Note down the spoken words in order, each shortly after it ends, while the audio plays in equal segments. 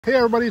Hey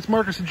everybody, it's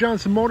Marcus at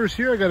Johnson Motors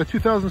here. I got a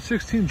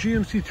 2016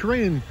 GMC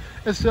Terrain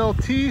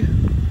SLT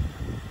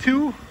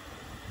 2,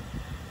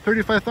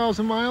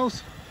 35,000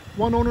 miles,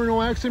 one owner,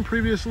 no accident,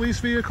 previous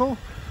lease vehicle.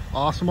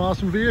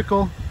 Awesome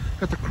vehicle.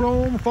 Got the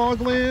chrome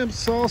fog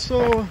lamps,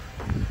 also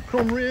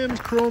chrome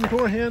rims, chrome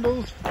door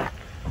handles,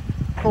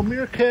 chrome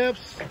mirror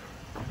caps,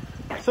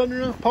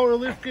 sunroof, power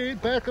liftgate,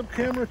 backup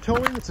camera,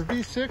 towing. It's a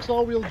V6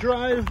 all-wheel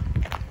drive.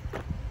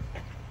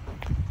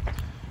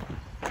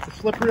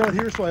 Slippery out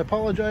here, so I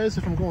apologize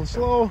if I'm going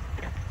slow.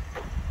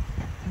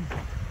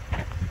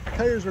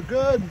 Tires are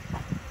good.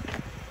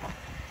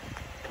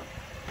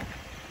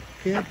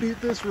 Can't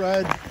beat this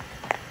ride.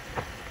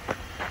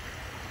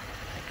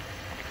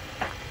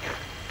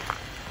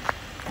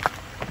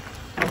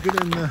 I'll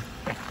get in the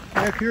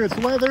back here. It's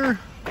leather.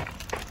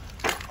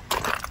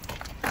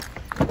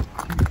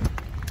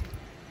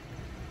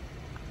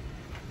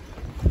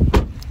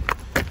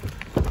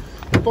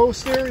 Bose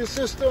stereo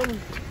system.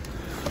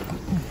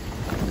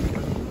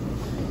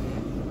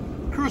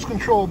 Cruise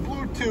control,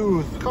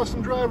 Bluetooth,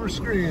 custom driver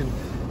screen,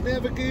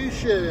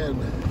 navigation.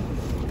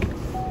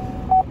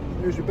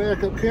 There's your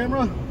backup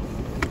camera.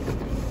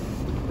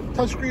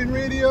 Touchscreen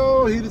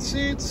radio, heated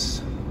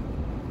seats.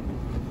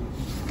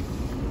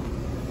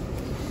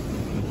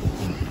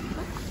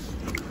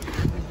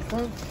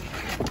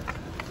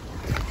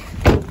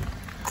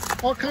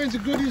 All kinds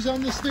of goodies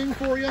on this thing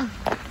for you.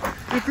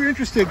 If you're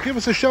interested, give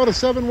us a shout at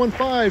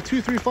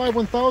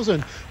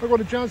 715-235-1000 or go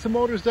to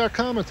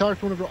johnsonmotors.com and talk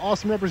to one of our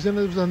awesome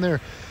representatives on there.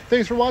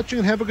 Thanks for watching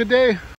and have a good day.